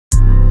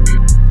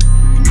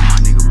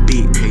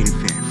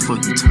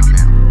Fuck you talking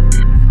about?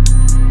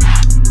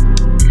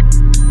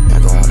 I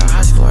go on to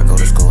high school, I go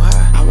to school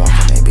high. I walk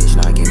in that bitch,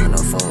 not giving no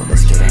fuck.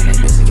 Let's get in that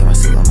bitch and get my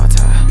suit on my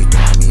tie. You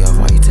throwing me off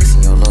while you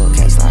testing your luck.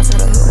 Can't slide to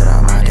the hood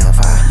without my damn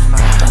fire.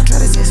 Don't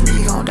try to test me,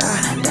 you gon' die.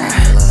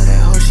 I love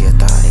that hoe, she a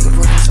thought. Nigga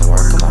put in some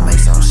work, come on,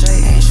 make some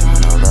shade. Ain't showing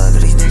no love,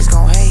 cause these niggas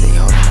gon' hate. They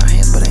holding our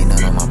hands, but ain't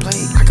none on my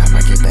plate. I got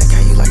my get back,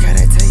 how you like how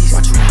that taste?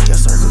 Watch you in your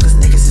circle, cause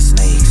niggas is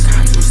snakes.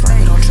 Cop too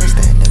slimy, don't trust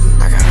that nigga.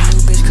 I got a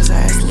new bitch, cause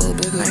I asked a little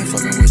bigger. I ain't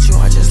fucking with you,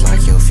 I just like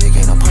your figure.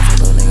 Ain't no puffin',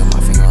 little nigga,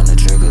 my finger on the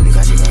trigger. You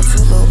got your gun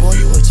too, little boy,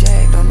 you a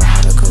jack. Don't know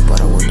how to cook,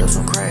 but I whipped up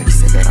some crack. He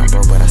said that I'm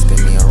broke, but I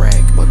spent me a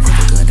rack. But put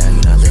the gun down,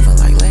 you not living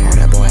like Larry. Oh,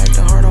 that boy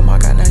acting hard, oh my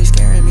god, now he's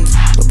scaring me.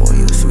 But boy,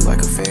 you sweet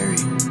like a fairy.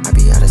 I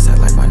be out of sight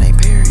like my name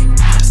Perry.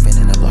 I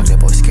spinning the block, that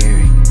boy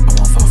scary. I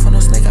won't fall for no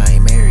snake, I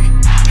ain't married.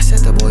 I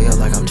set the boy up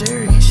like I'm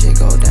Jerry. And shit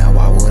go down,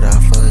 why would I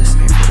fuss?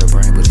 I'm here for the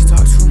brain, but you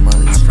talk too much.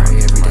 I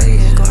pray every day,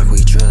 and Glock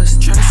we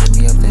trust. Try to set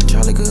me up, then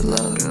Charlie, good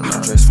luck. I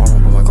don't dress formal,